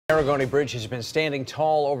Arrigoni Bridge has been standing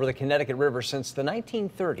tall over the Connecticut River since the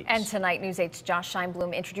 1930s. And tonight, News 8's Josh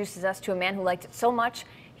Scheinblum introduces us to a man who liked it so much,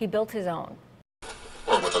 he built his own.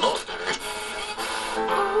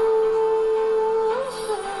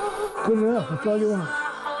 Good enough, that's all you want.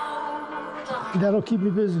 That'll keep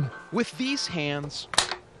me busy. With these hands,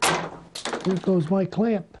 Here goes my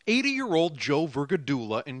clamp. 80-year-old Joe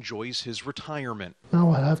Vergadula enjoys his retirement. Now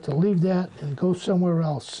I'll have to leave that and go somewhere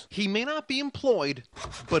else. He may not be employed,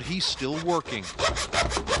 but he's still working.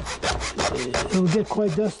 It'll get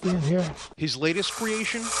quite dusty in here. His latest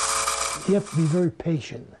creation? You have to be very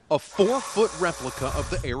patient. A 4-foot replica of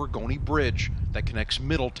the Arrigoni Bridge that connects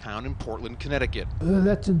Middletown and Portland, Connecticut.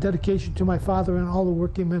 That's in dedication to my father and all the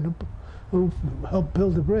working men who helped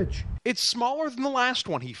build the bridge. It's smaller than the last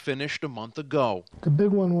one he finished a month ago. The big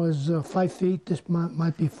one was 5 feet. This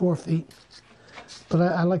might be 4 feet. But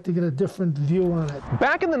I like to get a different view on it.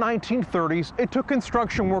 Back in the 1930s, it took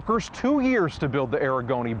construction workers 2 years to build the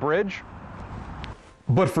Arrigoni Bridge.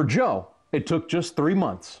 But for Joe, it took just 3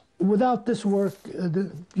 months. Without this work,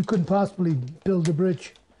 you couldn't possibly build a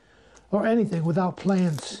bridge or anything without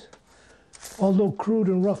plans. Although crude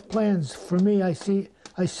and rough plans, for me, I see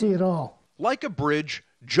it all. Like a bridge,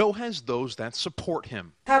 Joe has those that support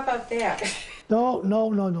him. How about that?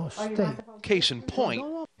 No, stay. Case in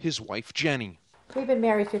point, his wife Jenny. We've been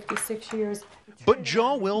married 56 years. But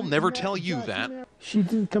Joe will never tell you that. She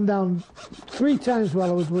did come down 3 times while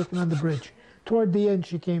I was working on the bridge. Toward the end,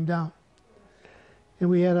 she came down. And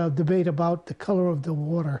we had a debate about the color of the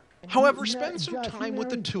water. However, spend some time with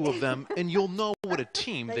the two of them and you'll know what a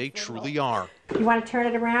team they truly are. You want to turn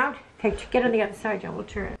it around? Okay, get on the other side, John. We'll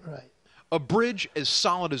turn it. Right. A bridge as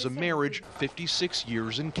solid as a marriage, 56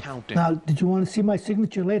 years and counting. Now, did you want to see my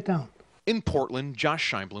signature? Lay it down. In Portland, Josh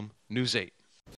Scheinblum, News 8.